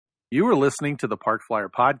You are listening to the Park Flyer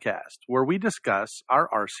Podcast, where we discuss our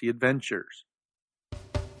RC adventures.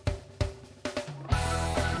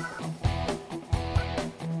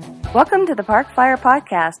 Welcome to the Park Flyer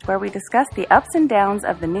Podcast, where we discuss the ups and downs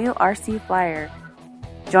of the new RC Flyer.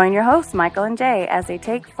 Join your hosts, Michael and Jay, as they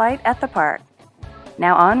take flight at the park.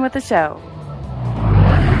 Now on with the show.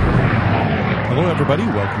 Hello, everybody.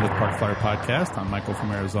 Welcome to the Park Flyer Podcast. I'm Michael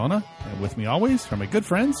from Arizona, and with me always are my good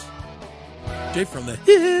friends, Jay from the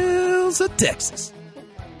hills of Texas.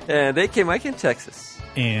 And AK Mike in Texas.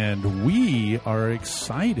 And we are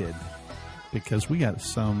excited because we got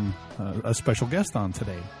a special guest on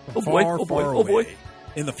today. Far away.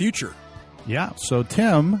 In the future. Yeah, so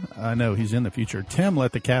Tim, I know he's in the future. Tim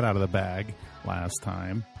let the cat out of the bag last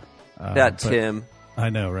time. Tim. I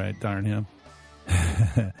know, right? Darn him.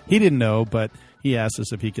 He didn't know, but he asked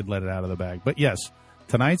us if he could let it out of the bag. But yes,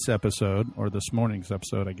 tonight's episode, or this morning's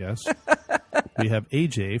episode, I guess, we have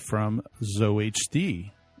AJ from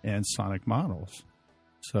ZOHD and SonicModell.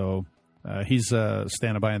 So he's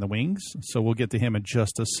standing by in the wings, so we'll get to him in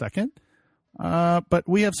just a second. But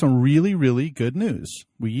we have some really, really good news.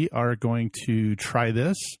 We are going to try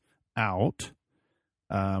this out.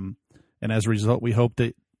 And as a result, we hope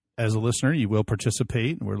that as a listener, you will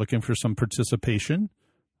participate. We're looking for some participation.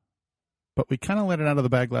 But we kind of let it out of the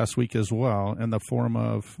bag last week as well in the form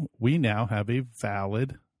of we now have a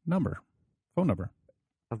valid phone number.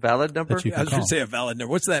 A valid number? I was going to say a valid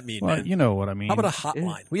number. What's that mean, Well, man? you know what I mean. How about a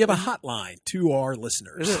hotline? We have a hotline to our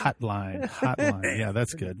listeners. Hotline. Yeah,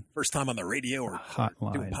 that's good. First time on the radio or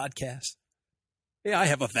hotline. doing podcasts. Yeah, I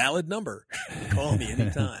have a valid number. Call me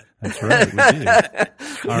anytime. That's right, we do.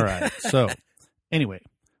 All right. So, anyway,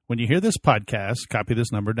 when you hear this podcast, copy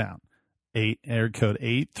this number down. Area code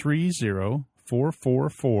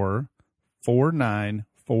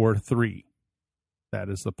 830-444-4943. That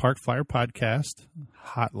is the Park Flyer Podcast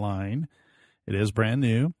hotline. It is brand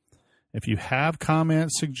new. If you have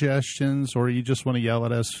comments, suggestions, or you just want to yell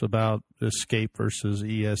at us about Escape versus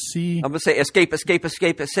ESC. I'm going to say escape.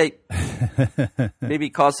 Maybe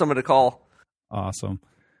cause someone to call. Awesome.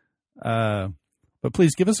 But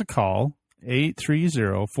please give us a call,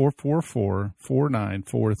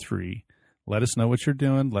 830-444-4943. Let us know what you're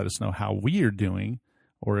doing. Let us know how we are doing,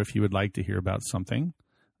 or if you would like to hear about something.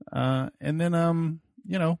 And then,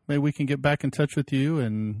 maybe we can get back in touch with you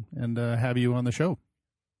and have you on the show.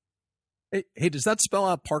 Hey, does that spell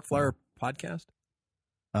out Park Flyer Podcast?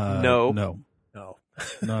 No.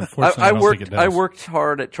 Unfortunately, I don't think it does. I worked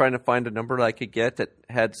hard at trying to find a number that I could get that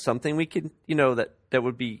had something we could, that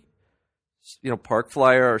would be, Park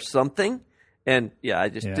Flyer or something. And yeah, I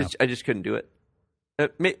just couldn't do it.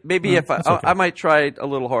 Maybe if I might try a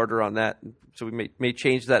little harder on that, so we may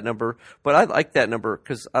change that number. But I like that number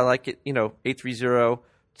because I like it. 830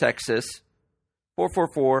 Texas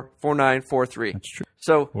 444-4943. That's true.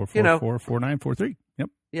 So 444-4943. Yep.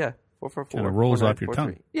 Yeah, 444. Kind of rolls off your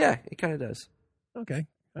tongue. Yeah, it kind of does. Okay.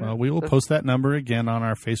 Well, we will post that number again on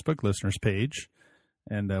our Facebook listeners page,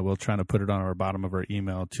 and we'll try to put it on our bottom of our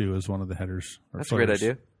email too as one of the headers. That's a great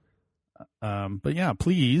idea. But yeah,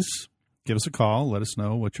 please give us a call. Let us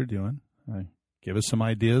know what you're doing. Give us some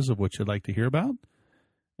ideas of what you'd like to hear about.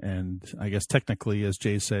 And I guess technically, as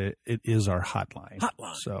Jay said, it is our hotline.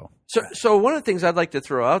 So one of the things I'd like to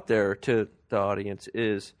throw out there to the audience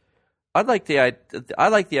is I like the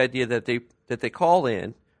idea that they call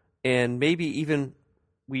in and maybe even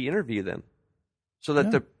we interview them, so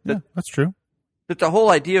that that's true. That the whole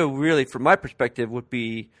idea, really, from my perspective, would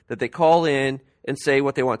be that they call in and say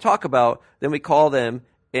what they want to talk about. Then we call them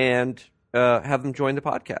and have them join the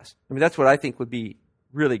podcast. I mean, that's what I think would be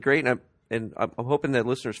really great, and I'm hoping that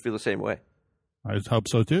listeners feel the same way. I hope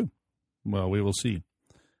so too. Well, we will see,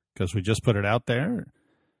 because we just put it out there.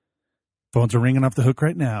 Phones are ringing off the hook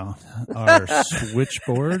right now. Our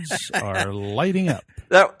switchboards are lighting up.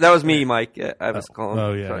 That was me, Mike. I was calling.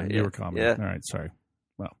 Oh yeah, sorry. You were calling. Yeah. All right, sorry.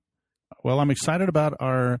 Well, I'm excited about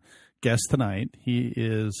our guest tonight. He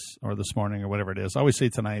is, or this morning, or whatever it is. I always say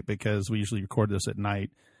tonight because we usually record this at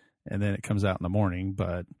night, and then it comes out in the morning.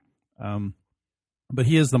 But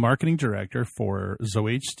he is the marketing director for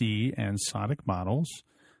ZOHD and SonicModell.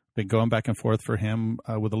 Been going back and forth for him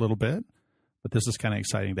with a little bit, but this is kind of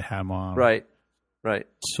exciting to have him on. Right.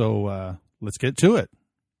 So let's get to it.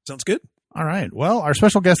 Sounds good. All right. Well, our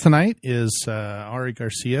special guest tonight is Ari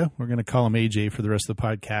Garcia. We're going to call him AJ for the rest of the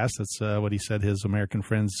podcast. That's what he said his American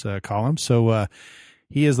friends call him. So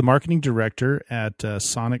he is the marketing director at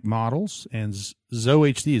SonicModell and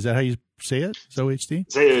ZOHD. Is that how you say it? ZOHD?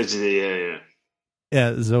 ZOHD, yeah.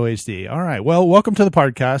 Yeah, ZOHD. All right. Well, welcome to the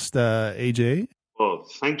podcast, AJ. Well,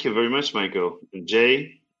 thank you very much, Michael. And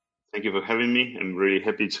Jay, Thank you for having me. I'm really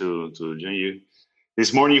happy to join you.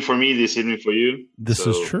 This morning for me, this evening for you. This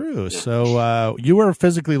is true. Yeah. So you are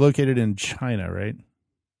physically located in China, right?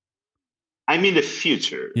 I'm in the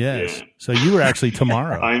future. Yes. Yeah. So you were actually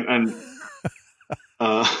tomorrow. I'm in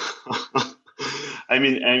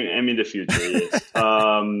the future. Yes.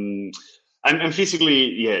 I'm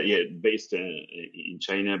physically based in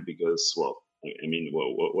China because what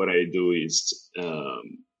I do is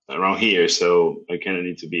around here, so I kind of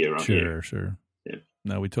need to be around here. Sure. Yeah.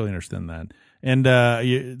 No, we totally understand that. And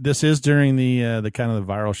this is during the kind of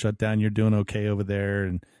the viral shutdown. You're doing okay over there,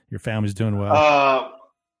 and your family's doing well.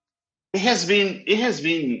 It has been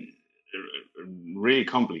really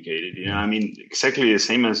complicated. I mean, exactly the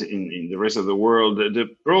same as in the rest of the world.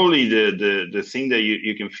 Probably the thing that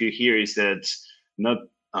you can feel here is that not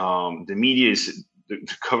the media is the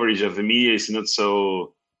coverage of the media is not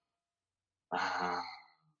so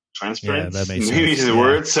transparent. Yeah, that makes maybe sense. is the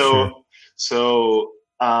word. So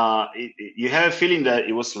you have a feeling that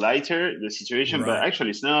it was lighter, the situation, but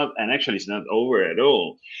actually it's not, and actually it's not over at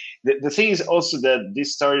all. The thing is also that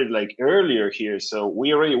this started like earlier here, so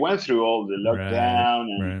we already went through all the lockdown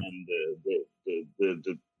and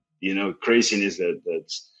the craziness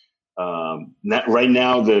that's right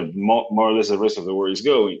now more or less the rest of the world is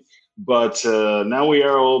going. But now we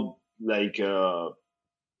are all like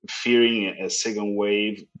fearing a second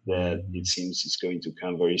wave that it seems is going to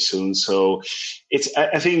come very soon. So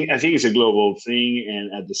I think it's a global thing,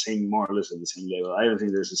 and at the same, more or less at the same level. I don't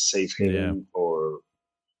think there's a safe haven or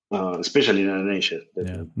especially in Asia.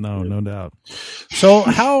 Yeah, no doubt. So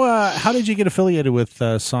how did you get affiliated with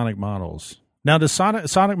SonicModell? Now, does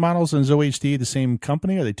SonicModell and ZOHD the same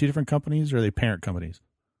company? Are they two different companies, or are they parent companies?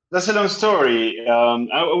 That's a long story.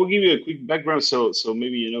 I will give you a quick background, so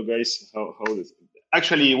maybe guys, how this.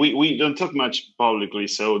 Actually, we don't talk much publicly,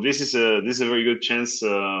 so this is a very good chance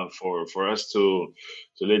for us to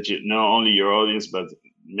let you know, only your audience, but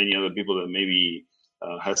many other people that maybe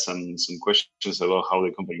had some questions about how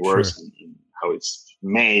the company works and how it's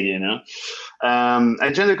made. I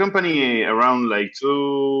joined the company around like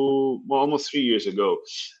almost 3 years ago.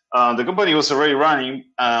 The company was already running.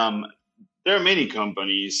 There are many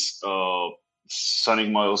companies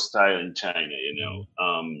SonicModell style in China,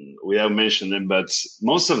 without mentioning them, but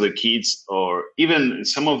most of the kids, or even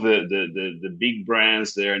some of the big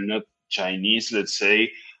brands, they are not Chinese, let's say.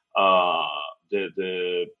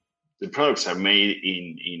 The products are made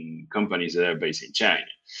in companies that are based in China.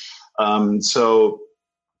 So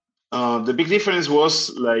the big difference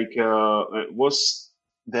was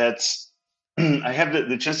that I have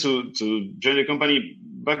the chance to join the company.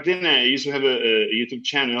 Back then, I used to have a YouTube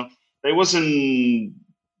channel. It wasn't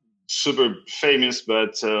super famous,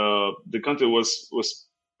 but the content was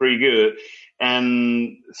pretty good.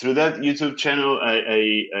 And through that YouTube channel,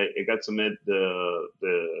 I got to meet the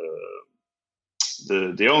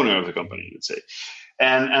owner of the company, let's say.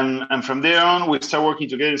 And from there on, we start working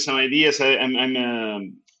together some ideas. I'm a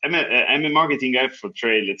marketing guy for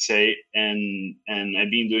trade, let's say, and I've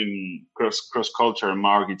been doing cross cultural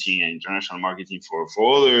marketing and international marketing for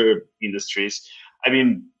other industries. I've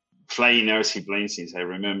been flying RC planes since I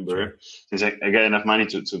remember, since I got enough money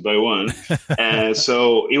to buy one. And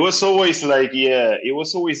so it was always it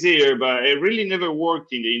was always there, but I really never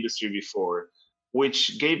worked in the industry before,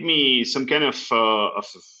 which gave me some kind of a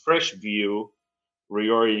fresh view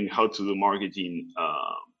regarding how to do marketing.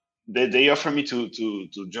 They offered me to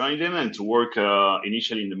join them and to work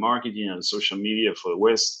initially in the marketing and social media for the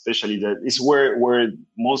West, especially that is where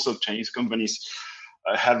most of Chinese companies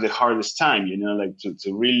have the hardest time,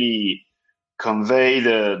 to really convey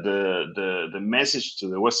the message to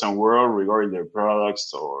the Western world regarding their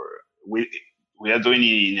products, or we are doing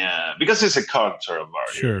it because it's a cultural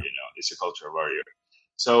barrier. It's a cultural barrier.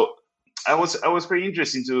 So I was pretty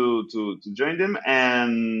interested to join them,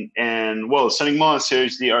 and SonicModell and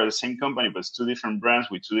ZOHD are the same company, but it's two different brands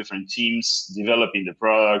with two different teams developing the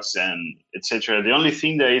products and etc. The only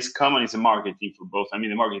thing that is common is the marketing for both. I mean,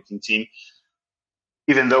 the marketing team,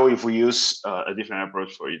 even though if we use a different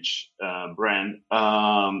approach for each brand.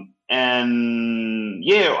 And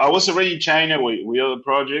I was already in China with other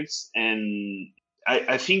projects, and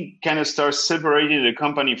I think kind of start separating the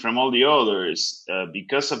company from all the others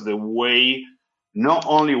because of the way not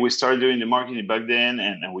only we started doing the marketing back then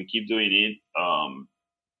and we keep doing it,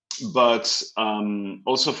 but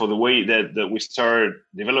also for the way that we started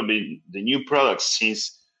developing the new products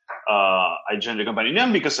since I joined the company.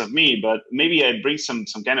 Not because of me, but maybe I bring some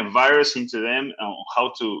kind of virus into them on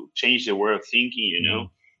how to change the way of thinking,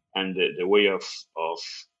 and the way of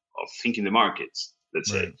thinking the markets, let's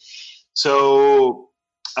say. So,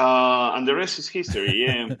 and the rest is history.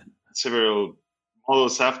 Yeah. several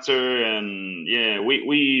models after, and yeah,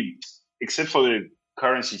 we except for the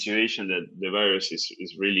current situation that the virus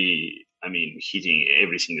is really, I mean, hitting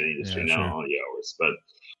every single industry now, sure. all the hours. But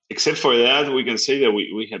except for that, we can say that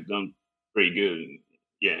we have done pretty good,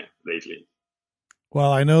 yeah, lately.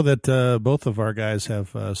 Well, I know that both of our guys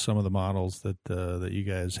have some of the models that you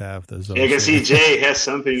guys have. The Yeah, I can see Jay has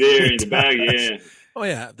something there in the bag. Yeah. Oh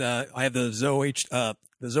yeah, I have the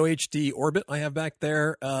ZOHD Orbit I have back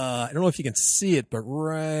there. I don't know if you can see it, but I'm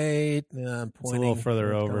pointing it's a little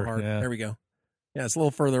further over. Yeah. There we go. Yeah, it's a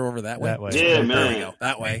little further over that way. That way. Yeah, There man. we go.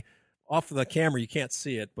 That way. Off of the camera, you can't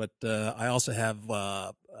see it, but I also have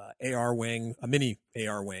AR wing, a mini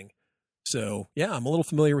AR wing. So yeah, I'm a little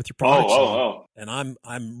familiar with your products, and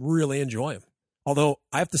I'm really enjoying them. Although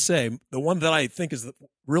I have to say, the one that I think is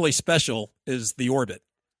really special is the Orbit.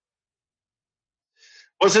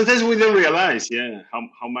 Well, sometimes we don't realize, yeah,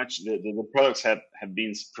 how much the products have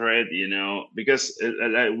been spread, you know, because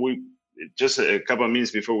we just a couple of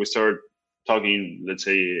minutes before we start talking, let's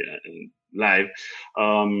say live,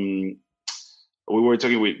 we were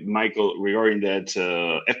talking with Michael regarding that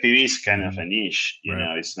FPV is kind of a niche, you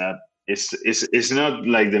know, it's not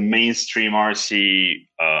like the mainstream RC.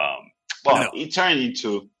 It turned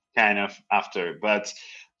into kind of after, but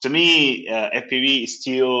to me, FPV is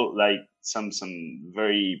still like some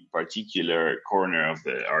very particular corner of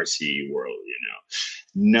the RC world, you know.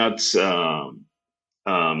 Not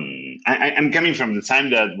I'm coming from the time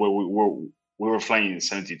that where we were flying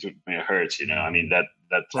 72 megahertz, you know. I mean that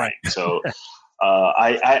time. Right. So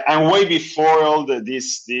I'm way before all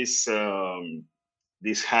this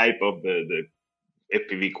hype of the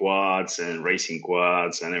FPV quads and racing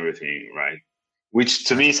quads and everything, right? Which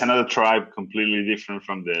to me is another tribe completely different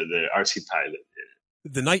from the RC pilot.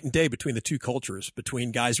 The night and day between the two cultures,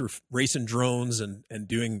 between guys who are racing drones and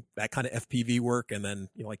doing that kind of FPV work, and then,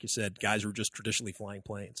 you know, like you said, guys who are just traditionally flying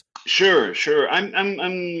planes. Sure.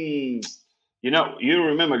 I'm you know, you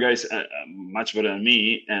remember, guys, much better than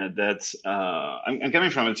me, that I'm coming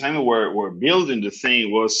from a time where building the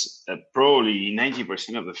thing was probably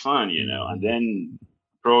 90% of the fun, you know, and then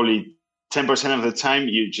probably 10% of the time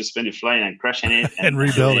you just spend it flying and crashing it and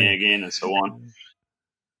rebuilding again and so on.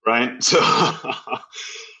 Right. So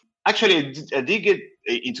actually, I did get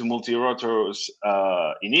into multirotors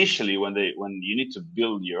initially when you need to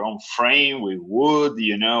build your own frame with wood,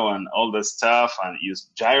 you know, and all that stuff, and use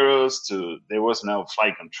gyros there was no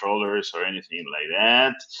flight controllers or anything like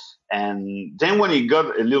that. And then when it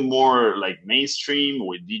got a little more like mainstream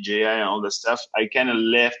with DJI and all that stuff, I kind of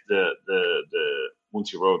left the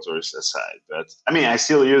multirotors aside. But I mean, I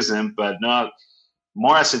still use them, but not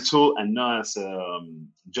more as a tool and not as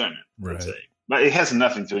enjoyment, let's say. But it has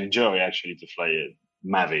nothing to enjoy actually to fly a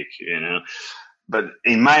Mavic, you know. But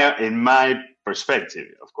in my perspective,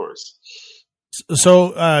 of course.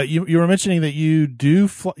 So you were mentioning that you do.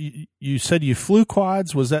 You said you flew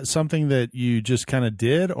quads. Was that something that you just kind of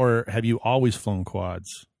did, or have you always flown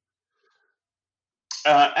quads?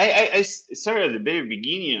 I started at the very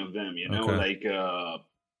beginning of them, you know, like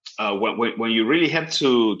when you really have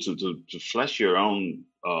to flash your own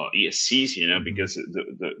ESCs, you know, because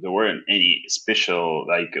there weren't any special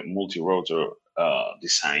like multi-rotor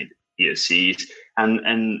designed ESCs,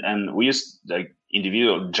 and we used like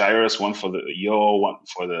individual gyros, one for the yaw, one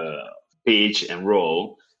for the pitch and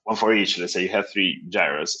roll, one for each. Let's say you have 3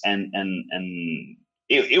 gyros, and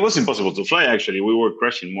it was impossible to fly. Actually, we were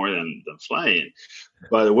crashing more than flying,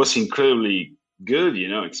 but it was incredibly good, you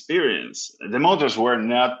know, experience. The motors were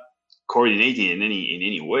not coordinating in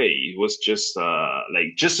any way. It was just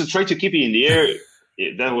just to try to keep it in the air.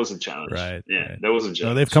 That was a challenge. Right. Yeah, that was a challenge.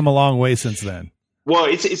 Well, they've come a long way since then. Well,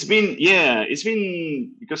 it's been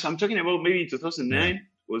because I'm talking about maybe 2009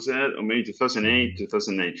 was that, or maybe 2008,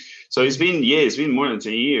 2009. So it's been more than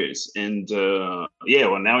 10 years, and well,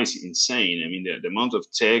 now it's insane. I mean, the amount of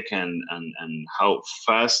tech and how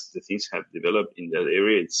fast the things have developed in that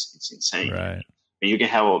area, it's insane. Right. And you can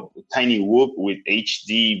have a tiny whoop with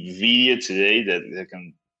HD video today that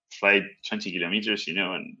can fly 20 kilometers, you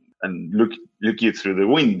know, and look you through the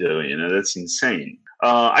window, you know. That's insane.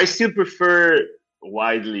 I still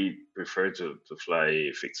widely prefer to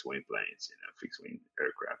fly fixed wing planes, you know, fixed wing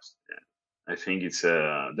aircrafts. Yeah. I think it's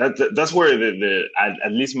that's where the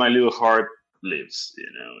at least my little heart lives, you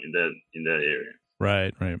know, in that area.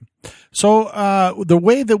 Right. So the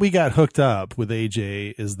way that we got hooked up with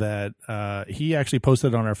AJ is that he actually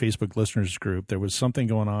posted on our Facebook listeners group. There was something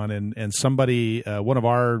going on, and somebody, one of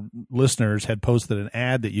our listeners, had posted an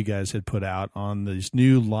ad that you guys had put out on these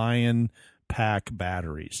new Lionpack pack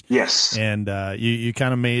batteries. Yes. And you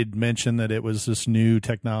kind of made mention that it was this new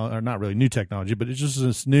technology, or not really new technology, but it's just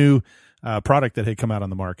this new product that had come out on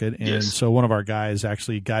the market. And Yes. so one of our guys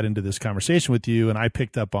actually got into this conversation with you, and I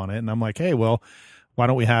picked up on it. And I'm like, hey, well, why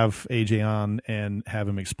don't we have AJ on and have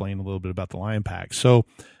him explain a little bit about the Lionpack? So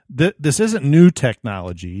this isn't new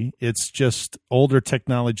technology. It's just older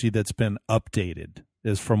technology that's been updated,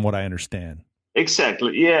 is from what I understand.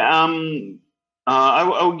 Exactly. Yeah. I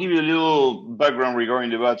will give you a little background regarding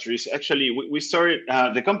the batteries. Actually, we started,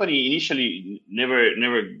 the company initially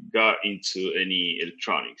never got into any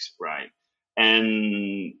electronics, right?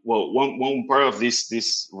 And well, one part of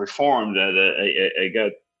this reform that I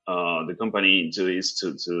got the company into is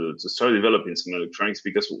to start developing some electronics,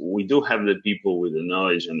 because we do have the people with the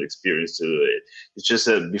knowledge and the experience to do it. It's just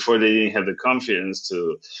that before they didn't have the confidence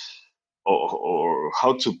to or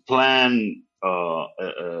how to plan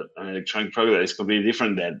an electronic product that is completely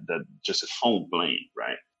different than just a phone playing,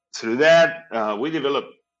 right? Through that, we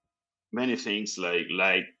developed many things like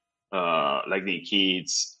the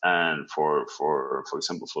kits, and for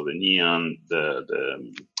example, for the neon, the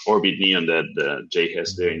orbit neon that Jay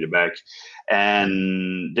has there in the back,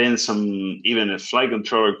 and then even a flight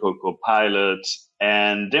controller called Copilot,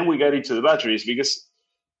 and then we got into the batteries, because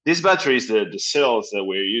these batteries, the cells that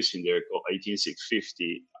we're using there, called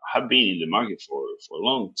 18650, have been in the market for a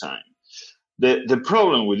long time. The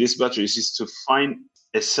problem with these batteries is to find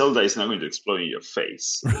a cell that is not going to explode in your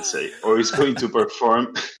face, let's say, or is going to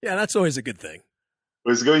perform. Yeah, that's always a good thing.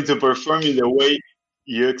 Or is going to perform in the way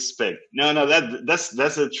you expect. No, that's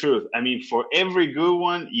the truth. I mean, for every good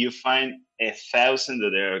one, you find 1,000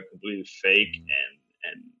 that are completely fake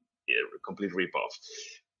and a complete ripoff.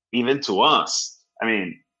 Even to us, I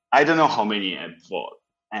mean, I don't know how many I bought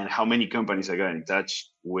and how many companies I got in touch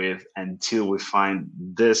with until we find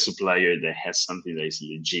the supplier that has something that is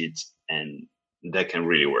legit and that can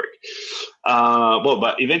really work.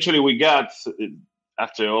 But eventually we got,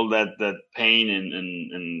 after all that pain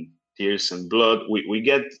and tears and blood, we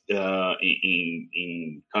get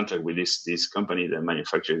in contact with this company that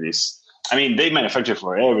manufactures this. I mean, they manufacture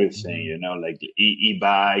for everything, like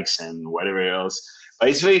e-bikes and whatever else. But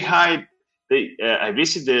it's very high. I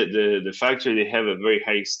visited the factory. They have a very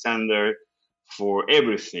high standard for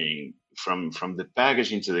everything, from the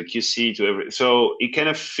packaging to the QC to everything. So it kind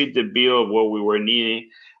of fit the bill of what we were needing.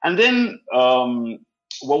 And then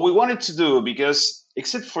what we wanted to do, because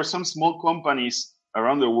except for some small companies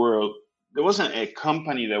around the world, there wasn't a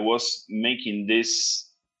company that was making these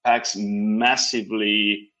packs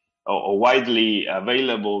massively or widely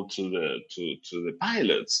available to the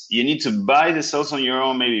pilots. You need to buy the cells on your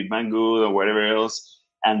own, maybe Banggood or whatever else,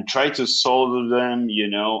 and try to solder them,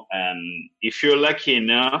 and if you're lucky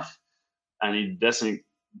enough and it doesn't,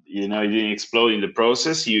 it didn't explode in the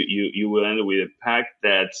process, you will end up with a pack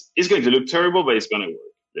that is going to look terrible, but it's going to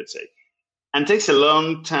work, let's say. And takes a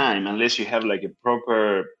long time unless you have like a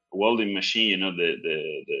proper welding machine, the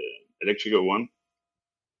electrical one.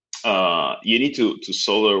 You need to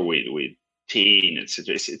solder with tin,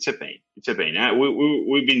 etc. It's a pain. It's a pain.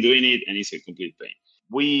 We've been doing it, and it's a complete pain.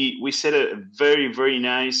 We set a very, very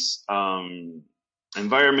nice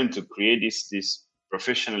environment to create these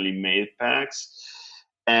professionally made packs,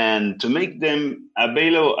 and to make them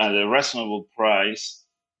available at a reasonable price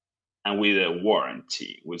and with a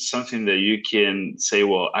warranty, with something that you can say,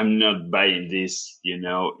 well, I'm not buying this, in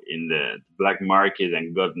the black market,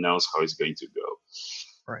 and God knows how it's going to go.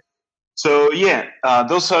 Right. So yeah,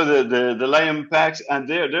 those are the Lionpacks, and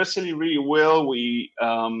they're selling really well. We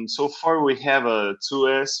so far we have a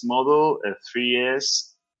 2S model, a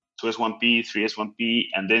 3S, 2S 1P, 3S 1P,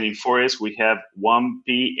 and then in 4S we have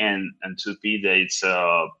 1P and 2P that it's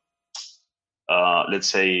let's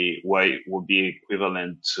say what would be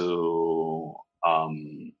equivalent to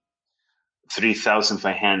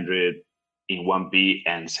 3,500 in 1P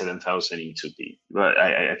and 7,000 in 2P. But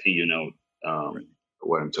I think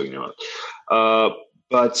what I'm talking about.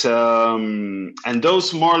 And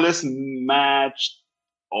those more or less match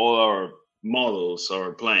all our models,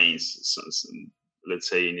 our planes. So, let's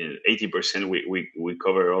say in 80% we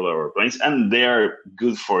cover all our planes, and they are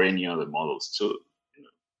good for any other models too.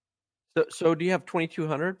 So do you have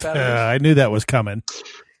 2200 batteries? I knew that was coming.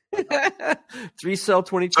 3-cell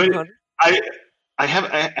 2200. I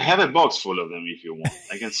have a box full of them if you want.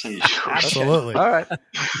 I can send you. Absolutely. All right.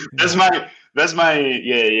 That's my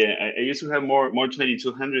yeah. I used to have more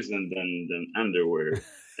 2200s than underwear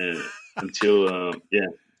until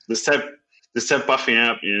the step puffing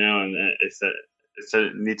up, and it's a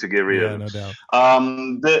need to get rid of. No doubt.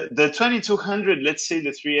 The 2200, let's say the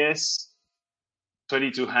 3S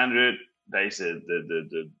 2200, that is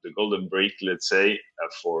the golden brick, let's say,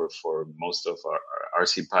 for most of our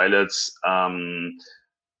RC pilots. The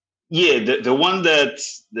one that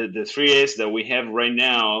the 3S that we have right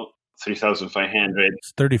now, 3,500.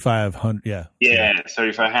 It's 3,500. Yeah. Yeah,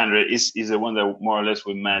 3,500 is the one that more or less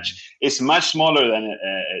would match. It's much smaller than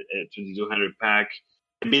a 2,200 pack,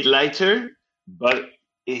 a bit lighter, but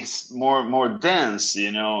it's more dense. The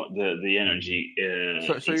energy.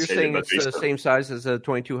 So you're saying it's the same size as a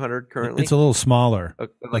 2,200 currently? It's a little smaller.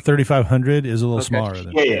 Like 3,500 is a little smaller.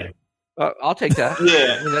 Yeah. I'll take that.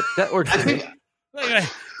 Yeah, I mean, that works.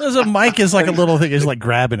 There's a mic is like a little thing. It's like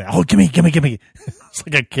grabbing it. Oh, give me. It's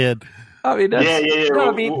like a kid. I mean, yeah.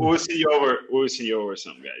 No, we'll see you over. We'll see you over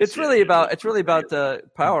some guys. It's really about the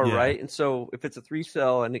power, right? And so if it's a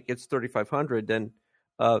 3-cell and it gets 3,500, then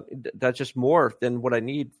that's just more than what I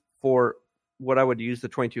need for what I would use the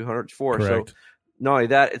 2,200s for. Correct. So not only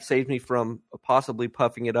that, it saves me from possibly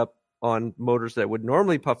puffing it up on motors that would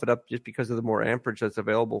normally puff it up just because of the more amperage that's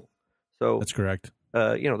available. So that's correct.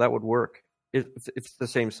 That would work if it's the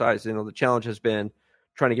same size. The challenge has been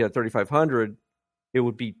trying to get a 3,500. It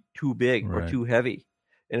would be too big or too heavy.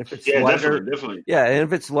 And if it's lighter, definitely. Yeah, and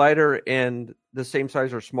if it's lighter and the same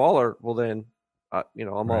size or smaller, well then,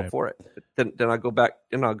 I'm all for it. But then I go back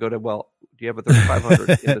and I'll go to, do you have a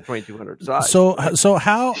 3,500 in the 2,200 size? So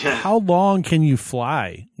how long can you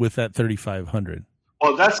fly with that 3,500?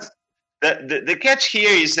 Well, that's the catch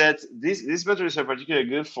here is that these batteries are particularly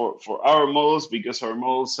good for our models because our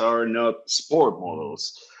models are not sport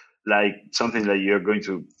models. Like something that you're going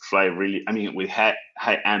to fly really, with high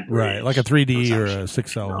amperage. Right, like a 3D or a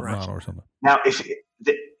 6-cell model or something. Now, if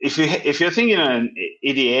you're thinking of an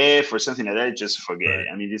EDF or something like that, just forget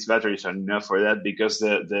it. These batteries are not for that because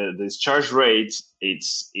the discharge rate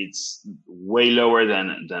it's way lower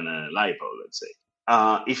than a LiPo, let's say.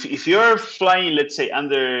 If you're flying, let's say,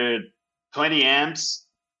 under 20 amps,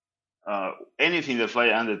 anything that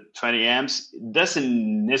flies under 20 amps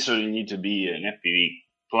doesn't necessarily need to be an FPV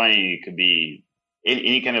plane. It could be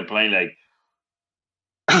any kind of plane. Like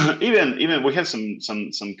even we have some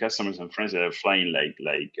customers and friends that are flying like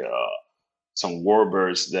some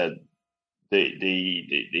warbirds that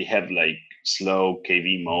they have like slow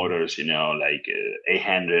kV motors, like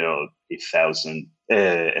 800 or 1,000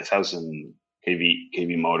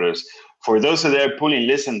 kV motors. For those that are pulling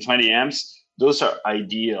less than 20 amps, those are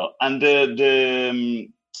ideal. And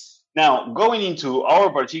now going into our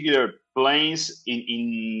particular planes,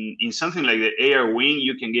 in something like the AR wing,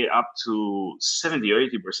 you can get up to 70 or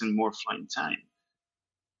 80% more flying time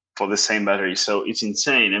for the same battery. So it's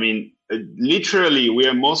insane. Literally, we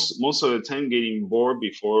are most of the time getting bored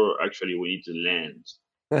before actually we need to land.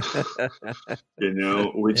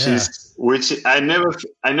 Which I never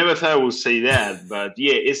thought I would say that, but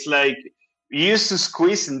yeah, it's like you used to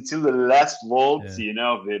squeeze until the last volt, of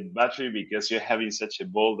the battery because you're having such a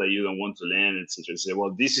volt that you don't want to land, etc. So,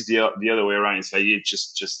 well, this is the other way around. It's like you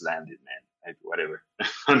just landed, man. Whatever.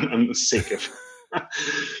 I'm sick of it.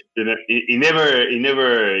 It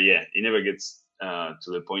never gets to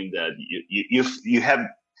the point that you have.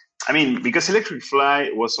 Because electric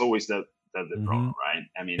fly was always the problem, right?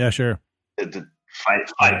 Yeah, sure. The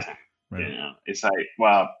fight time. Right. It's like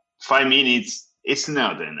 5 minutes. It's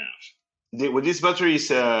not enough. With these batteries,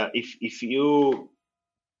 if you're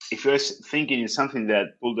thinking in something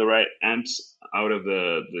that pull the right amps out of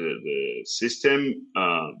the system,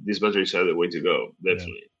 these batteries are the way to go.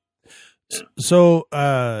 Definitely. Yeah. So,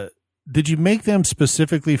 did you make them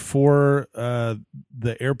specifically for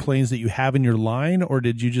the airplanes that you have in your line, or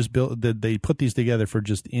did you just did they put these together for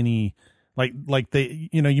just any? Like they,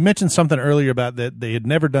 you mentioned something earlier about that they had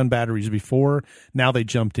never done batteries before. Now they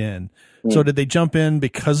jumped in. So did they jump in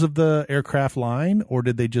because of the aircraft line, or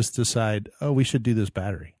did they just decide, we should do this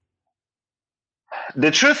battery? The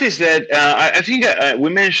truth is that I think we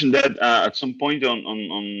mentioned that at some point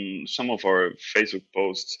on some of our Facebook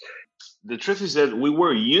posts. The truth is that we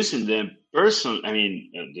were using them personally.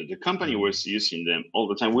 The company was using them all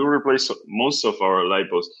the time. We replaced most of our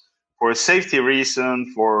LiPos for a safety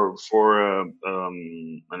reason, for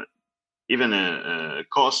even a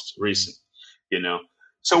cost reason,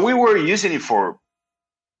 So we were using it for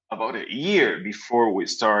about a year before we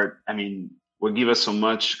start. Will give us so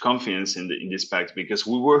much confidence in these packs because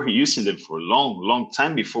we were using them for a long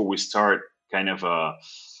time before we start kind of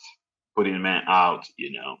putting them out,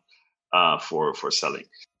 for selling.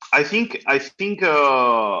 I think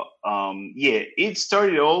it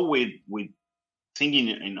started all with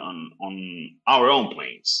thinking on our own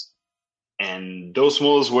planes, and those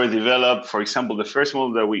models were developed. For example, the first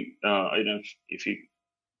model that we I don't know if you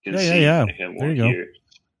can see. Yeah. I have there one you go. here.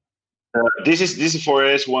 This is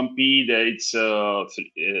 4S 1P that it's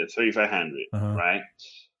 3500, right?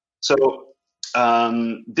 So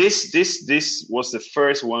this was the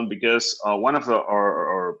first one because one of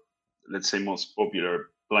our let's say most popular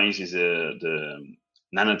planes is the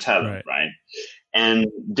Nano Talon, right? And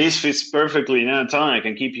this fits perfectly. Nano Talon, I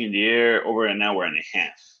can keep you in the air over an hour and a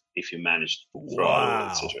half if you manage to throttle,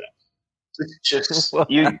 etc. Just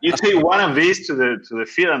you take one of these to the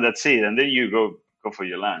field and that's it, and then you go for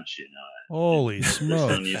your lunch. Holy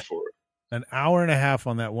smokes! No need for an hour and a half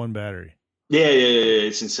on that one battery. Yeah.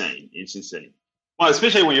 It's insane. It's insane. Well,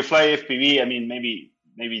 especially when you fly FPV. I mean,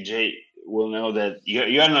 maybe Jay will know that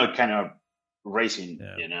you're not kind of racing.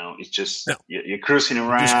 It's just you're cruising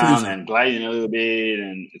around and gliding a little bit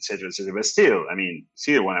and etc. But still, I mean,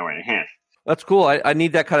 1 hour and a half. That's cool. I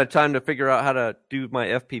need that kind of time to figure out how to do my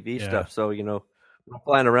FPV stuff. So, I'm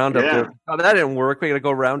flying around up there. Oh, that didn't work. We got to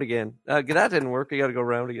go around again. That didn't work. We got to go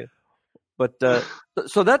around again. But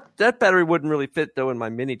so that battery wouldn't really fit though in my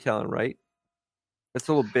mini Talon, right? It's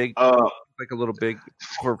a little big, like a little big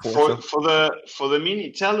for the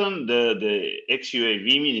mini Talon, the XUAV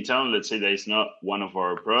mini Talon. Let's say that is not one of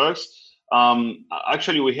our products.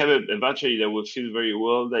 Actually, we have a battery that will fit very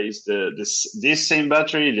well. That is this same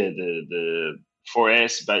battery, the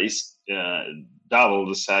 4S, but it's double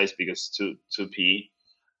the size because 2P,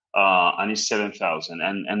 and it's 7,000.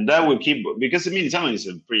 And that will keep, because the mini Talon is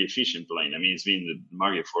a pretty efficient plane. I mean, it's been in the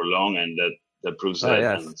market for long, and that proves that.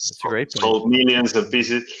 It's a great plane. Sold millions of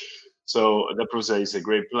pieces. So that proves that it's a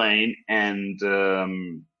great plane, and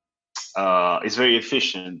it's very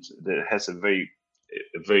efficient. It has a very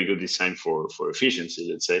good design for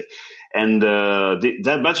efficiency, let's say, and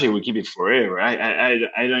that battery will keep it forever. I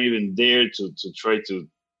don't even dare to try to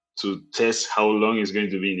test how long it's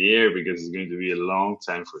going to be in the air, because it's going to be a long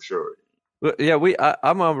time for sure. Well, yeah,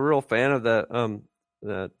 I'm a real fan of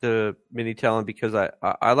the mini Talon, because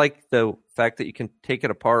I like the fact that you can take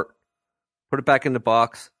it apart, put it back in the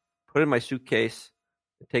box, put it in my suitcase,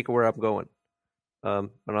 and take it where I'm going. I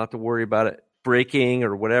don't have to worry about it breaking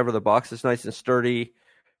or whatever. The box is nice and sturdy.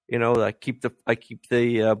 I keep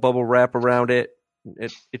the bubble wrap around it.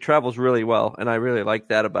 It travels really well, and I really like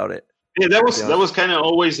that about it. Yeah, that was kind of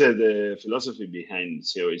always the philosophy behind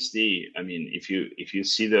ZOHD. I mean, if you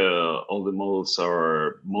see all the models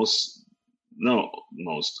are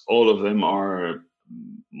all of them are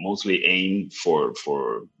mostly aimed for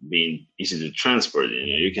being easy to transport.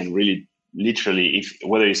 You can really literally,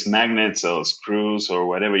 whether it's magnets or screws or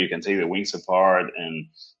whatever, you can take the wings apart and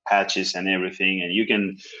patches and everything, and you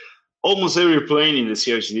can. Almost every plane in the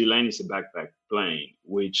ZOHD line is a backpack plane,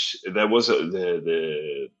 which that was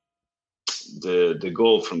the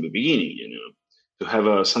goal from the beginning. To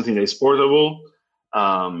have something that is portable.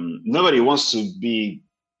 Nobody wants to be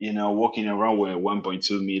walking around with a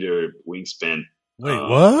 1.2 meter wingspan. Wait,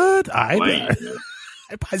 what?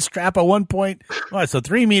 I strap a 1. It's a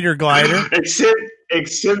 3 meter glider.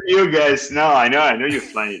 Except you guys. No, I know you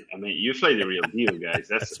fly. I mean, you fly the real deal, guys.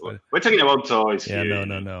 We're talking about toys here.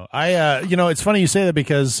 No. It's funny you say that,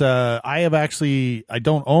 because I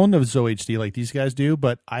don't own the ZOHD like these guys do,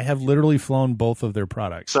 but I have literally flown both of their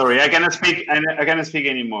products. Sorry, I cannot speak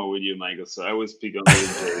anymore with you, Michael. So I will speak on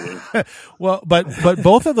the Well, but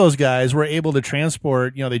both of those guys were able to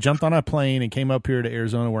transport. They jumped on a plane and came up here to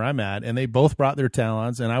Arizona, where I'm at, and they both brought their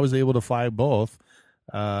Talons, and I was able to fly both.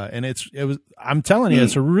 And I'm telling you,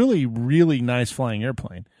 it's a really, really nice flying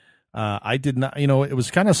airplane. I did not, it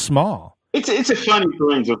was kind of small. It's a funny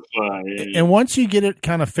plane to fly. And once you get it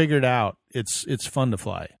kind of figured out, it's fun to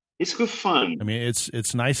fly. It's good fun. I mean,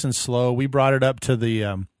 it's nice and slow. We brought it up to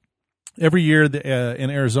the, every year in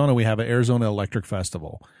Arizona, we have an Arizona Electric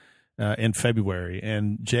Festival, in February,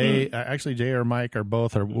 and Jay or Mike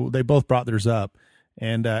they both brought theirs up.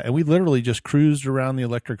 And we literally just cruised around the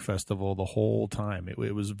Electric Festival the whole time. It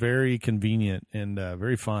was very convenient and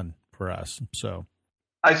very fun for us. So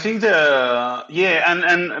I think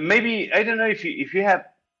and maybe, I don't know if you have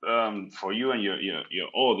for you and your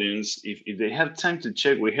audience, if they have time to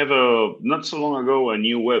check, we have not so long ago a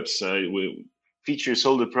new website which features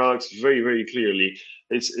all the products very, very clearly.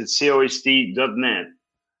 It's ZOHD.net.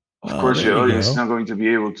 Of course, your audience is not going to be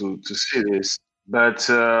able to see this, but.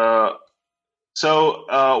 So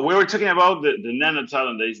we were talking about the Nano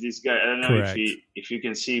Talon. There is this guy. I don't know if you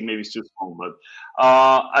can see. Maybe it's too small, but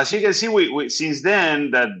as you can see, we since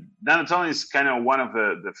then that Nano Talon is kind of one of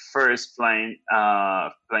the first planes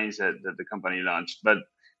that the company launched. But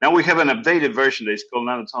now we have an updated version that is called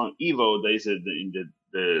Nano Talon Evo. That is in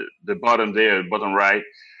the bottom there, bottom right.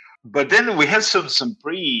 But then we have some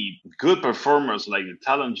pretty good performers like the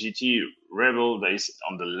Talon GT Rebel that is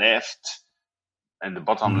on the left. in the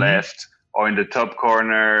bottom left, or in the top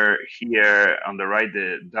corner here on the right,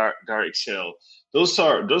 the Dark XL. Those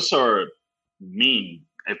are mean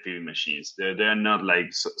FPV machines. They're not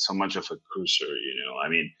like so much of a cruiser, I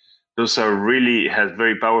mean, those are really has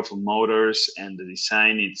very powerful motors, and the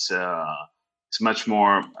design it's much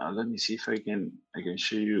more. Let me see if I can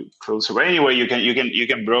show you closer. But anyway, you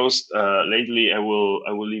can browse. Lately, I will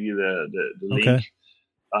leave you the link,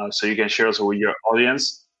 so you can share also with your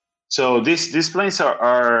audience. So these planes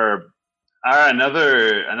are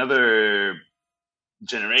another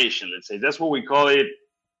generation. Let's say that's what we call it,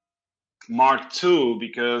 Mark II,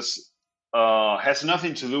 because has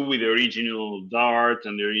nothing to do with the original Dart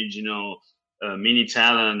and the original Mini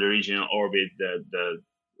Talon, the original Orbit that the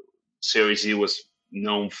ZOHD was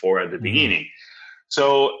known for at the beginning.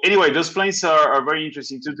 So anyway, those planes are very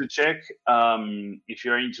interesting too to check if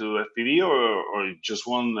you're into FPV or just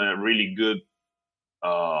want a really good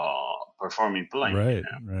performing plane. Right,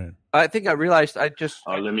 right. I think I realized I just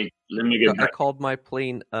let me get I called my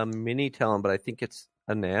plane a Mini Talon, but I think it's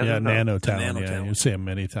a Nano. Yeah, Nano Talon. Nano Yeah, Talon. you say a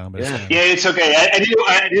Mini Talon, but yeah, it's okay. I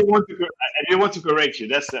didn't want to correct you.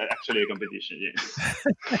 That's actually a competition.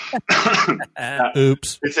 Yeah.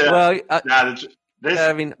 Oops.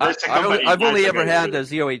 I mean, I've only ever had the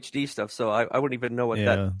ZOHD stuff, so I wouldn't even know what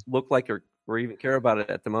that looked like or even care about it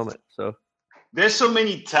at the moment. So there's so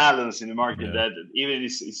many talents in the market that even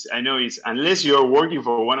I know it's unless you're working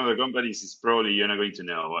for one of the companies, it's probably you're not going to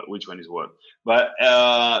know which one is what. But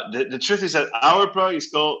the truth is that our product is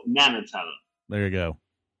called Nano Talon. There you go.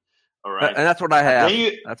 All right, and that's what I have.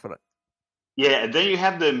 Then you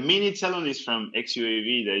have the Mini Talon is from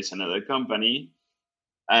XUAV. There is another company.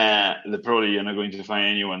 Probably you're not going to find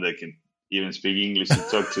anyone that can even speak English to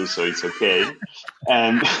talk to, so it's okay.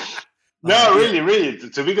 And no, really,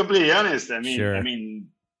 to be completely honest, I mean,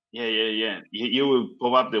 yeah. You will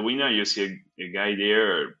pop up the window, you see a guy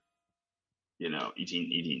there,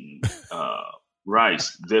 eating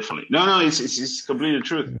rice. Definitely, no, it's completely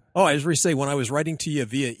true. Oh, I was going to say, when I was writing to you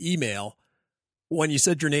via email, when you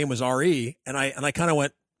said your name was RE, and I kind of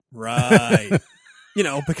went right,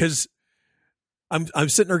 because I'm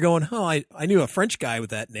sitting there going, I knew a French guy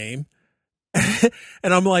with that name.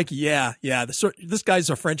 And I'm like, yeah, this guy's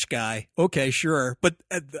a French guy. Okay, sure. But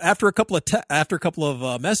after a couple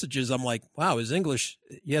of messages, I'm like, wow, his English,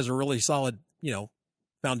 he has a really solid,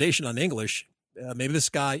 foundation on English. Maybe this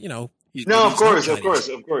guy, he's of course.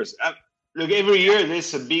 Look, every year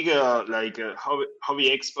there's a big hobby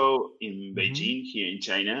expo in Beijing here in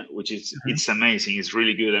China, which is it's amazing. It's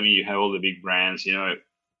really good. I mean, you have all the big brands,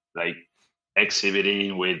 like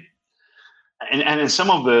exhibiting with. And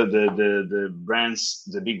some of the brands,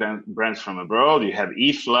 the big brands from abroad, you have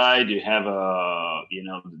eFlight, you have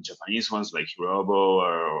the Japanese ones like Hirobo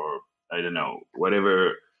or I don't know,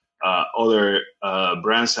 whatever other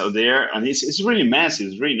brands out there, and it's really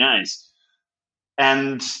massive, it's really nice,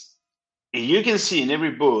 and you can see in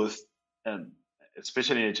every booth,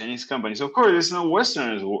 especially the Chinese companies. Of course, there's no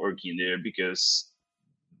Westerners working there because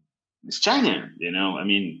it's China, I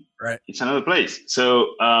mean, right? It's another place,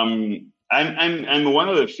 so. I'm one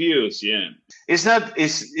of the few. Yeah, it's not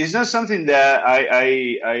something that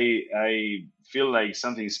I feel like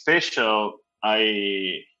something special.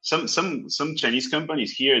 Some Chinese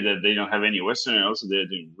companies here that they don't have any Western, also they're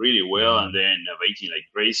doing really well and they're innovating like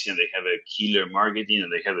crazy and they have a killer marketing and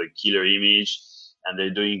they have a killer image and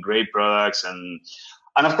they're doing great products and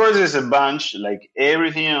of course there's a bunch like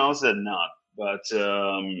everything else that not, but.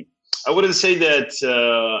 I wouldn't say that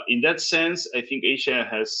in that sense. I think Asia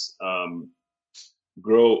has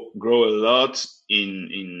grow a lot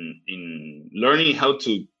in learning how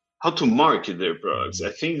to market their products. I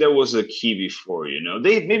think that was a key before.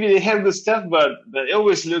 They have the stuff, but it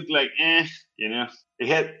always looked like it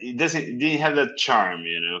didn't have that charm.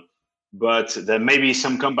 But that maybe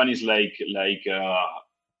some companies like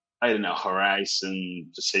I don't know,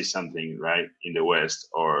 Horizon, to say something, right, in the West,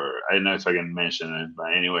 or I don't know if I can mention it,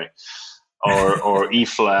 but anyway, or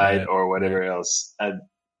eFlight or whatever else.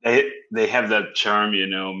 They have that charm,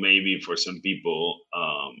 maybe for some people.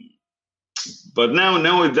 But now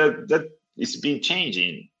that it's been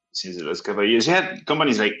changing since the last couple of years. You had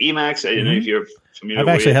companies like Emax. I don't know if you're familiar with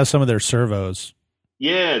it. I've actually had some of their servos.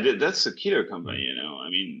 Yeah, that's a killer company, I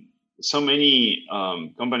mean, so many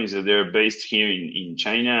companies that they're based here in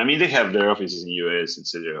China. I mean, they have their offices in the US,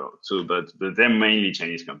 etc. too, but they're mainly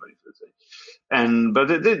Chinese companies, let's say.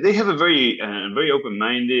 But they have a very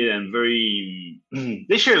open-minded and very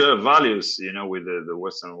they share a lot of values, with the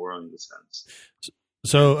Western world in the sense.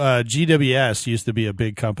 So GWS used to be a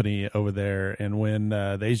big company over there, and when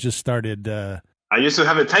they just started, I used to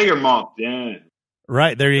have a Tiger moth, yeah.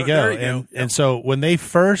 Right, there you go. There you go. And so when they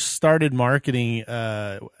first started marketing,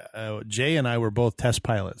 Jay and I were both test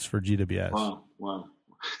pilots for GWS. Wow.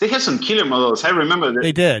 They had some killer models. I remember that.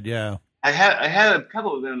 They did, yeah. I had a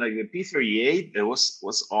couple of them, like the P-38. That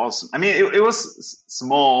was awesome. I mean, it was a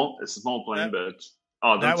small plane, but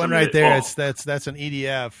that one right there. That's an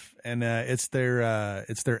EDF, and it's their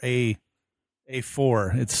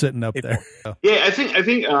A4. It's sitting up there. Yeah, I think,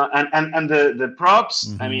 and the props.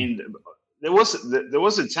 Mm-hmm. I mean, there was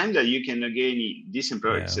a time that you cannot get any decent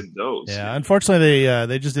products except those. Yeah, unfortunately,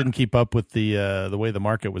 they just didn't keep up with the way the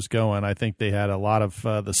market was going. I think they had a lot of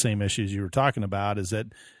the same issues you were talking about. Is that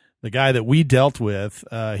the guy that we dealt with?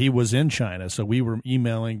 He was in China, so we were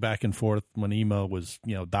emailing back and forth when email was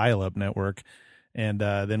dial-up network. And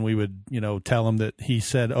then we would, tell him that he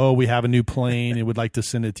said, "Oh, we have a new plane and would like to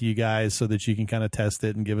send it to you guys so that you can kind of test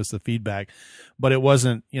it and give us the feedback." But it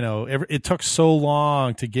wasn't, it took so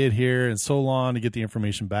long to get here and so long to get the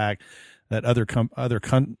information back that other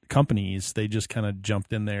companies, they just kind of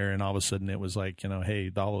jumped in there, and all of a sudden it was like,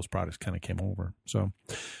 hey, all those products kind of came over. So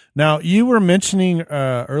now you were mentioning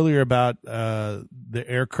earlier about the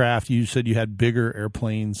aircraft. You said you had bigger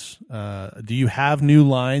airplanes. Do you have new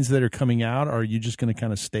lines that are coming out? Or are you just going to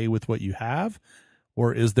kind of stay with what you have?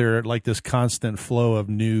 Or is there like this constant flow of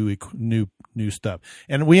new stuff?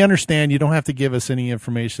 And we understand you don't have to give us any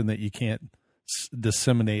information that you can't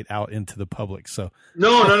disseminate out into the public. So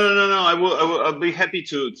no. I'll be happy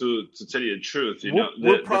to tell you the truth.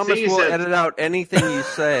 We promise we'll edit out anything you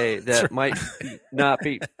say that might not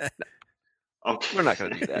be. Okay. We're not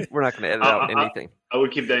going to do that. We're not going to edit out anything. I will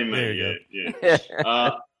keep that in mind. Yeah.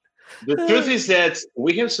 The truth is that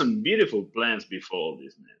we have some beautiful plans before all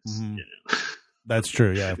this mess. Mm-hmm. That's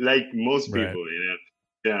true. Yeah. Like most people,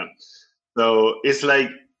 Yeah. So it's like,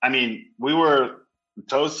 I mean, we were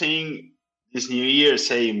toasting this new year,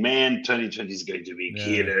 saying, "Man, 2020 is going to be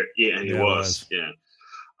killer." Yeah, and it was. Yeah.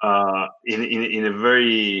 In a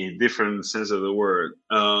very different sense of the word.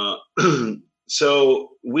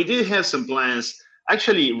 So we did have some plans.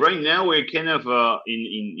 Actually, right now we're kind of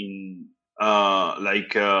in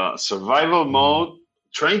survival mode,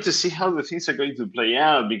 trying to see how the things are going to play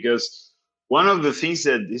out. Because one of the things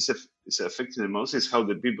that is affecting the most is how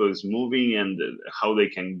the people is moving and how they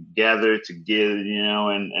can gather together,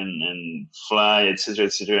 and fly, etc.,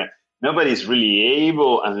 etc. Nobody's really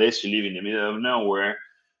able, unless you live in the middle of nowhere,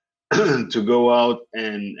 to go out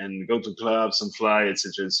and go to clubs and fly,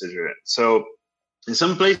 etc., etc. So in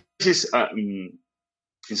some places,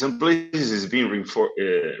 it's being reinforced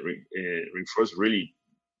really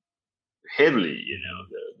heavily.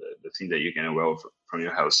 The thing that you can go from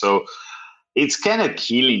your house. So it's kind of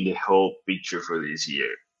killing the whole picture for this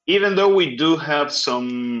year. Even though we do have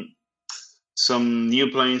some new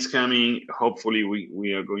planes coming, hopefully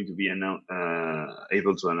we are going to be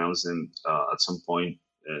able to announce them at some point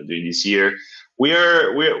during this year.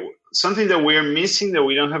 We're something that we're missing that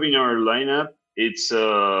we don't have in our lineup. It's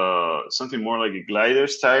something more like a glider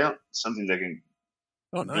style, something that can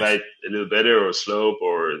glide a little better or slope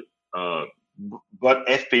or but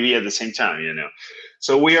FPV at the same time,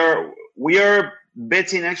 So we are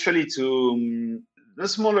betting actually to a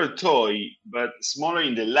smaller toy, but smaller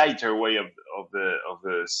in the lighter way of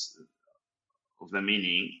the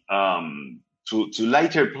meaning, to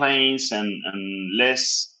lighter planes and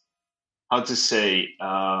less, how to say,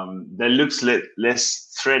 that looks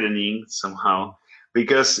less threatening somehow,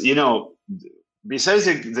 because besides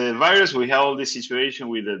the virus, we have all this situation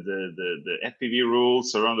with the FPV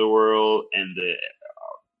rules around the world and the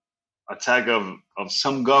attack of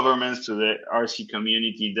some governments to the RC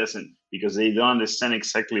community because they don't understand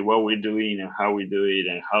exactly what we're doing and how we do it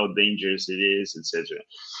and how dangerous it is, etc.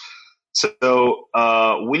 So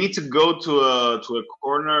we need to go to a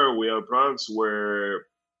corner with our products where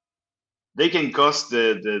they can cause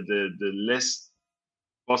the less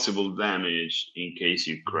possible damage in case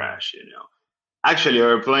you crash. Actually,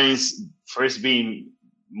 our planes, first being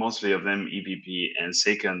mostly of them EPP, and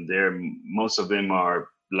second, most of them are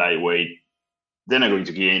lightweight. They're not going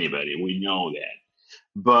to kill anybody. We know that.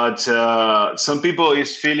 But some people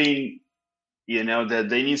is feeling, that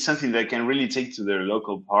they need something that can really take to their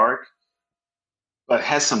local park, but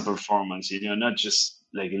has some performance, not just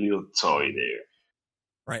like a little toy there.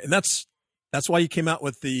 Right. And that's why you came out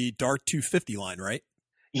with the Dart 250 line, right?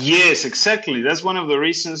 Yes, exactly. That's one of the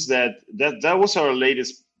reasons that was our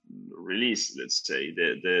latest release, let's say.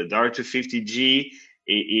 The Dart 250G,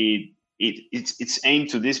 it's aimed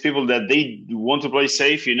to these people that they want to play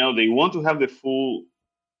safe, they want to have the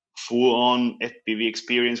full-on FPV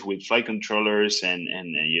experience with flight controllers and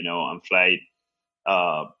flight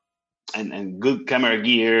and good camera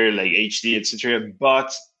gear like HD, etc.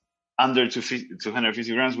 But under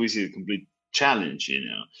 250 grams, we see a complete challenge,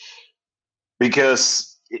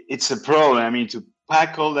 because it's a problem. I mean, to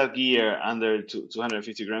pack all that gear under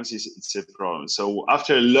 250 grams it's a problem. So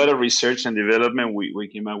after a lot of research and development, we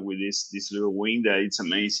came up with this little wing that it's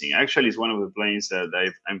amazing. Actually, it's one of the planes that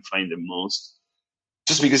I'm flying the most,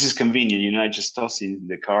 just because it's convenient. I just toss it in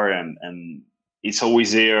the car and it's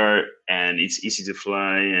always there, and it's easy to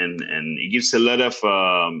fly, and it gives a lot of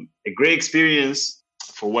a great experience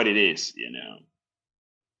for what it is.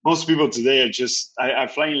 Most people today are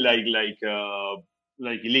flying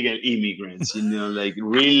like illegal immigrants, like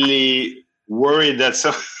really worried that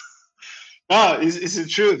some. No, it's the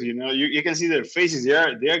truth. You can see their faces. They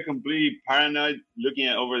are completely paranoid, looking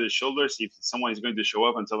over their shoulders if someone is going to show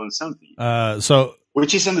up and tell them something.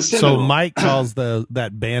 Which is understandable. So Mike calls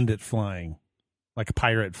that bandit flying, like a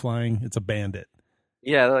pirate flying. It's a bandit.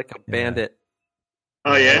 Yeah, like a bandit.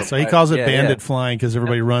 Oh yeah. So he calls it bandit flying because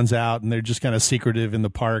everybody runs out and they're just kind of secretive in the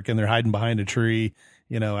park and they're hiding behind a tree,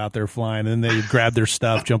 out there flying, and then they grab their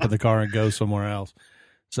stuff, jump in the car, and go somewhere else.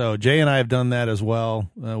 So Jay and I have done that as well.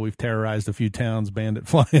 We've terrorized a few towns bandit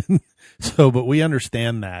flying. But we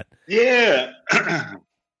understand that. Yeah,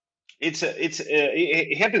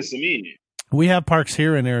 it happens to me. We have parks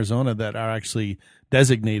here in Arizona that are actually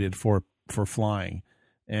designated for flying,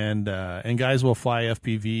 and guys will fly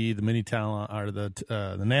FPV, the mini Talon or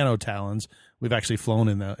the Nano Talons. We've actually flown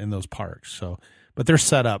in those parks. But they're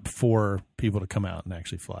set up for people to come out and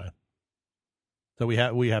actually fly. So we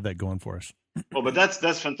have that going for us. Oh, but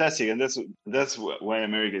that's fantastic, and that's why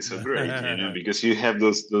America is so great, because you have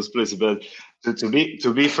those places. But to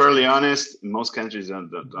be fairly honest, most countries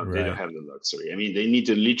don't they don't have the luxury. I mean, they need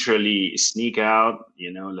to literally sneak out,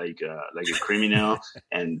 like a criminal,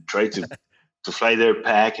 and try to fly their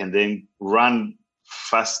pack and then run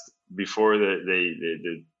fast before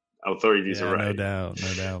the authorities arrive. No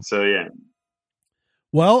doubt. So yeah.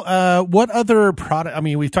 Well, what other product? I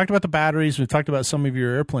mean, we've talked about the batteries. We've talked about some of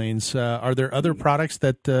your airplanes. Are there other products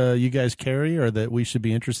that you guys carry or that we should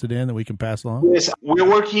be interested in that we can pass along? Yes, we're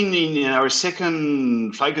working in our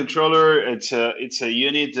second flight controller. It's a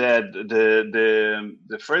unit that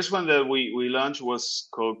the first one that we launched was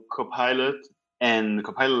called Copilot and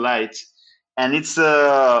Copilot Lite. And it's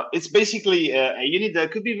basically a unit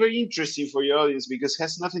that could be very interesting for your audience because it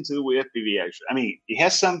has nothing to do with FPV, actually. I mean, it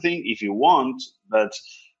has something if you want, but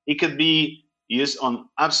it could be used on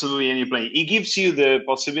absolutely any plane. It gives you the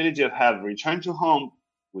possibility of have return to home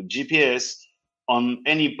with GPS on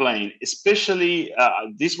any plane. Especially,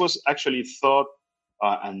 this was actually thought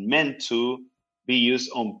and meant to be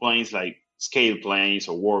used on planes like scale planes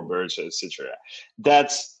or warbirds, etc.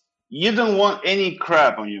 You don't want any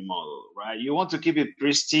crap on your model, right? You want to keep it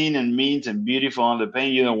pristine and neat and beautiful on the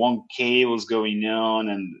plane. You don't want cables going on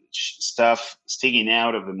and stuff sticking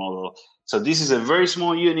out of the model. So this is a very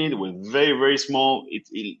small unit with very, very small. It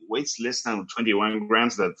weighs less than 21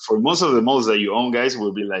 grams. That for most of the models that you own, guys,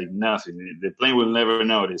 will be like nothing. The plane will never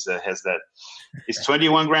notice that has that. It's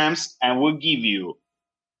 21 grams and will give you,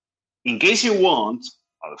 in case you want,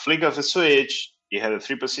 a flick of a switch, you have a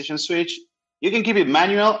 3-position switch. You can keep it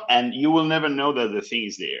manual and you will never know that the thing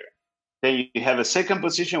is there. Then you have a second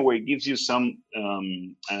position where it gives you some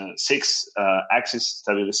 6-axis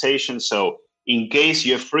stabilization. So in case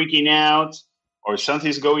you're freaking out or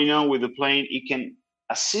something's going on with the plane, it can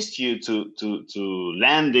assist you to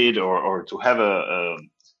land it or to have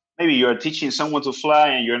maybe you're teaching someone to fly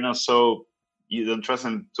and you don't trust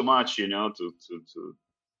them too much, to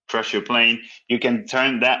crash your plane. You can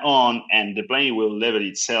turn that on and the plane will level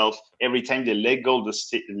itself. Every time they let go the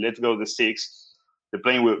sticks, the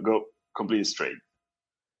plane will go completely straight.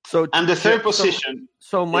 And the third position.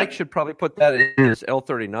 So Mike should probably put that in his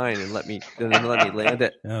L39 and let me land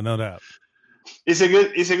it. Yeah, no doubt. It's a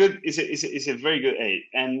very good aid.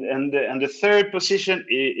 And the third position,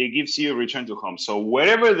 it gives you a return to home. So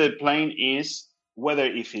wherever the plane is, whether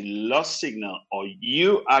if it lost signal or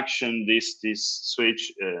you action this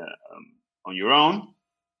switch on your own,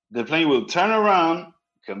 the plane will turn around,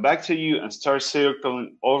 come back to you, and start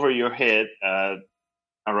circling over your head at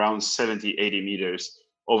around 70, 80 meters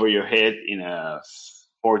over your head in a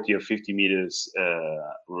 40 or 50 meters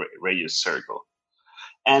radius circle.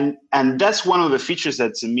 And that's one of the features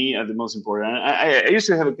that to me are the most important. I used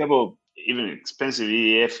to have a couple even expensive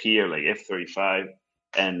EDF here, like F-35,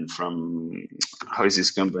 and from, how is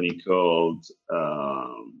this company called?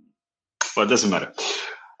 Well, it doesn't matter.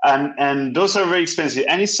 And those are very expensive.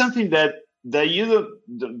 And it's something that you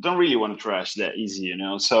don't really want to trash that easy,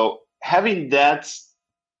 So having that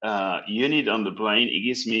unit on the plane, it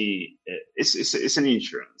gives me, it's an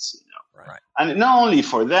insurance, And not only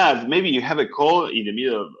for that, maybe you have a call in the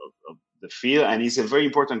middle of the field, and it's a very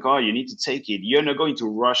important call. You need to take it. You're not going to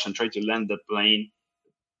rush and try to land the plane,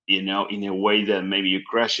 in a way that maybe you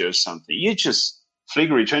crash it or something. You just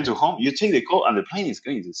flick return to home. You take the call, and the plane is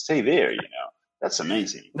going to stay there. That's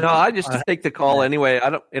amazing. No, I just take the call anyway. I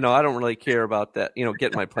don't really care about that.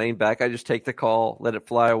 Getting my plane back. I just take the call, let it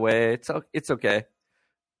fly away. It's okay.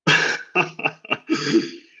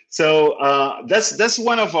 So that's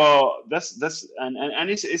one of our and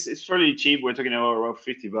it's fairly cheap. We're talking about around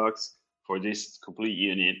 $50 for this complete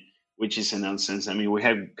unit, which is a nonsense. I mean, we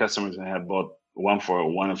have customers that have bought one for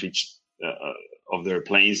one of each of their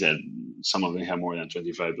planes, and some of them have more than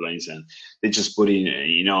 25 planes, and they just put in,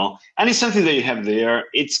 and it's something that you have there.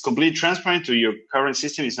 It's completely transparent to your current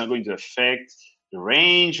system. It's not going to affect the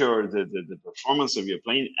range or the performance of your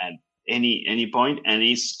plane at any point, and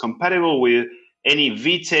it's compatible with any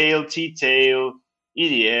V-tail, T-tail,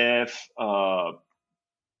 EDF,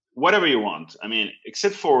 whatever you want. I mean,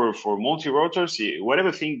 except for multi-rotors,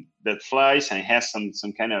 whatever thing that flies and has some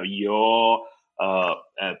kind of yaw,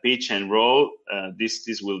 pitch and roll,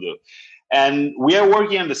 this will do. And we are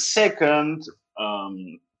working on the second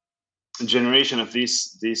generation of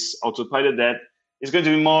this autopilot that is going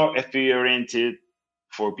to be more FPV oriented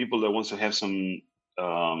for people that want to have some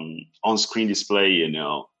on-screen display,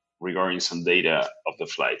 regarding some data of the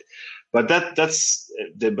flight. But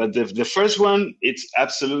the first one, it's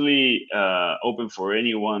absolutely open for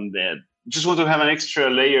anyone that just want to have an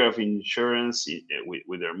extra layer of insurance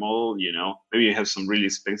with their model. Maybe you have some really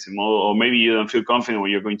expensive model, or maybe you don't feel confident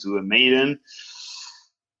when you're going to do a maiden.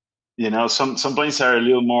 Some planes are a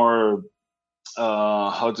little more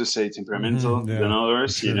temperamental than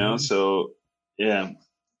others. Sure. So yeah.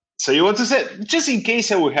 So you want to say, just in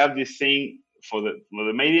case I will have this thing for the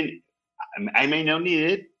maiden, I may not need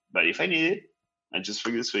it, but if I need it, I just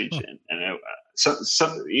flick the switch, and so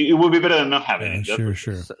it would be better than not having it.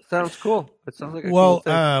 Sure. Sounds cool. It sounds like a cool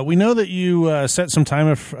thing. We know that you set some time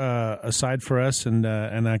aside for us, and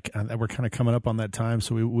we're kind of coming up on that time,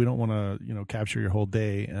 so we don't want to capture your whole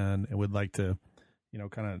day, and would like to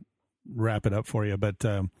kind of wrap it up for you, but.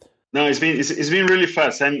 No, it's been really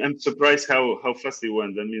fast. I'm surprised how fast it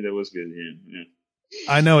went. I mean, that was good. Yeah.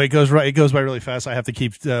 I know it goes by really fast. I have to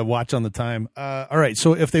keep watch on the time. All right.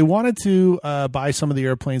 So if they wanted to buy some of the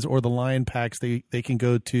airplanes or the Lionpacks, they can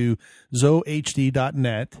go to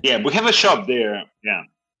ZOHD.net. Yeah, we have a shop there. Yeah.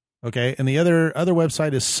 Okay. And the other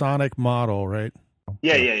website is SonicModell, right?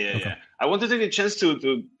 Yeah. Okay. I want to take a chance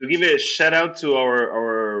to give a shout out to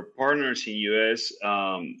our partners in US,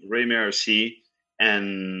 Raymer RC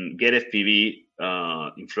and Get FPV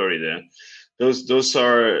in Florida. Those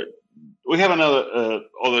are. We have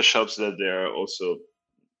other shops that they are also,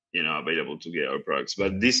 available to get our products.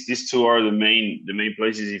 But these two are the main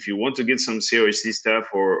places. If you want to get some COHD stuff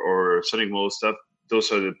or SonicModell stuff,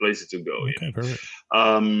 those are the places to go. Okay, perfect.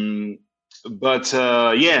 But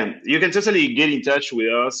you can totally get in touch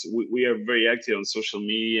with us. We are very active on social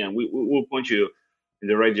media, and we'll point you in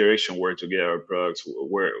the right direction where to get our products,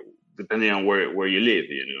 where depending on where you live,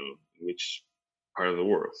 which part of the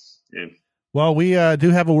world. Yeah. Well, we do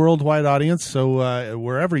have a worldwide audience, so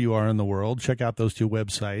wherever you are in the world, check out those two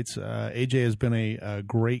websites. AJ has been a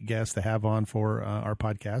great guest to have on for our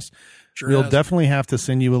podcast. Sure we'll has. definitely have to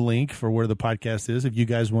send you a link for where the podcast is. If you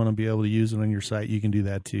guys want to be able to use it on your site, you can do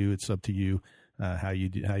that too. It's up to you how you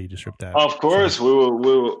disrupt that. Of course, we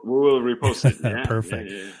will repost it. Yeah,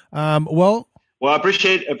 perfect. Yeah. Well, I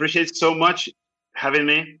appreciate so much having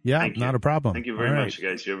me. Yeah, not a problem. Thank you very much,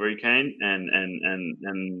 guys. You're very kind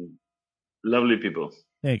and lovely people.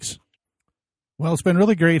 Thanks. Well, it's been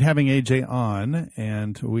really great having AJ on,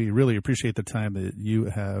 and we really appreciate the time that you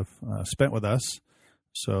have spent with us.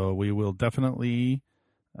 So we will definitely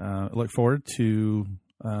look forward to,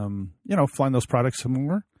 flying those products some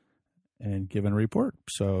more and giving a report.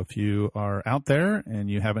 So if you are out there and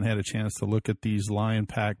you haven't had a chance to look at these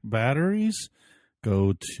Lionpack batteries,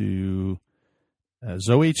 go to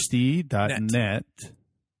ZOHD.net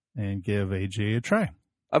and give AJ a try.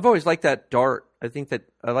 I've always liked that dart. I think that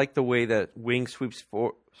I like the way that wing sweeps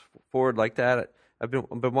forward like that. I've been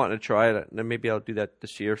wanting to try it, and maybe I'll do that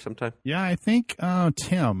this year sometime. Yeah, I think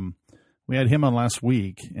Tim, we had him on last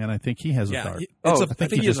week, and I think he has a dart. I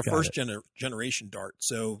think he has a first generation dart.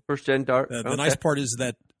 So first gen dart. The nice part is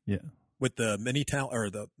that with the Mini Talon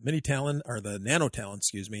or the Nano Talon,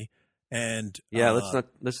 excuse me. And let's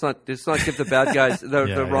not give the bad guys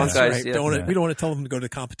the wrong guys. Right. We don't want to tell them to go to the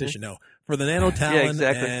competition. No, for the Nano Talon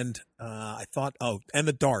and I thought and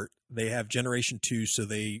the Dart, they have Generation 2, so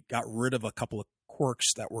they got rid of a couple of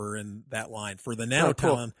quirks that were in that line. For the Nano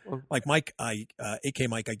Talon, like Mike, AK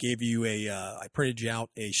Mike, I gave you I printed you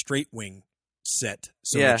out a straight wing set.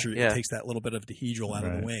 So it takes that little bit of dehedral out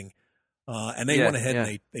of the wing. And they went ahead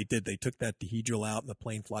and they took that dehedral out, and the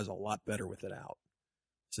plane flies a lot better with it out.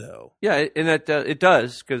 So and it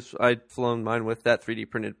does, because I'd flown mine with that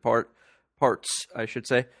 3D printed parts, I should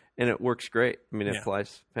say, and it works great. I mean, it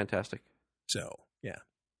flies fantastic. So yeah.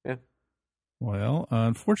 Well,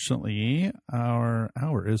 unfortunately, our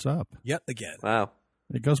hour is up. Yet again. Wow.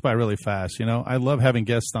 It goes by really fast. You know, I love having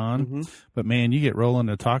guests on, but man, you get rolling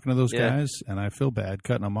to talking to those guys, and I feel bad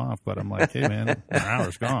cutting them off. But I'm like, hey, man, our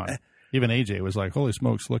hour's gone. Even AJ was like, holy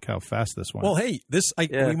smokes, look how fast this went. Well, hey,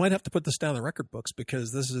 we might have to put this down in the record books,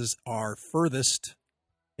 because this is our furthest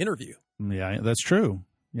interview. Yeah, that's true.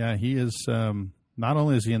 Yeah, he is, not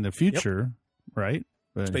only is he in the future, right?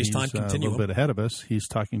 But Space-time he's continuum. a little bit ahead of us. He's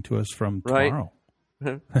talking to us from tomorrow.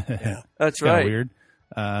 Yeah, that's right. Weird.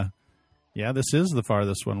 Yeah, this is the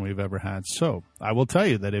farthest one we've ever had. So I will tell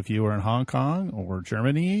you that if you are in Hong Kong or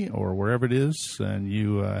Germany or wherever it is, and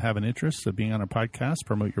you have an interest of being on a podcast,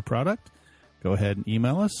 promote your product, go ahead and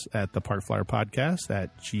email us at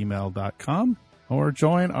theparkflyerpodcast@gmail.com, or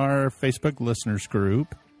join our Facebook listeners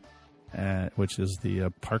group, which is the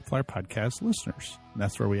Park Flyer Podcast listeners. And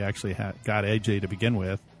that's where we actually got AJ to begin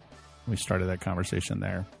with. We started that conversation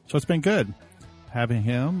there. So it's been good having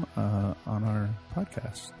him on our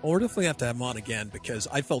podcast. Well, we'll definitely have to have him on again, because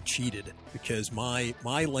I felt cheated, because my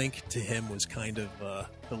link to him was kind of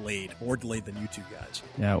delayed, more delayed than you two guys.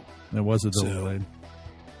 Yeah, it was a delay.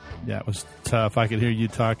 Yeah, it was tough. I could hear you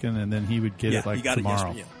talking, and then he would get it like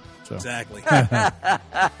tomorrow. So. Exactly. Oh,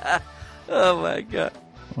 my God.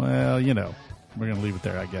 Well, you know, we're going to leave it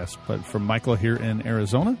there, I guess. But from Michael here in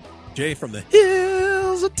Arizona. Jay from the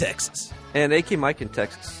hills of Texas. And AK Mike in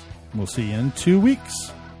Texas. We'll see you in 2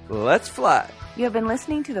 weeks. Let's fly. You have been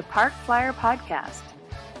listening to the Park Flyer Podcast.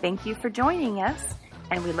 Thank you for joining us,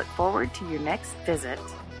 and we look forward to your next visit.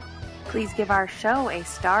 Please give our show a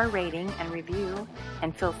star rating and review,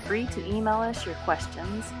 and feel free to email us your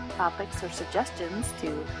questions, topics, or suggestions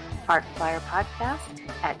to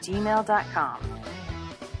parkflyerpodcast@gmail.com.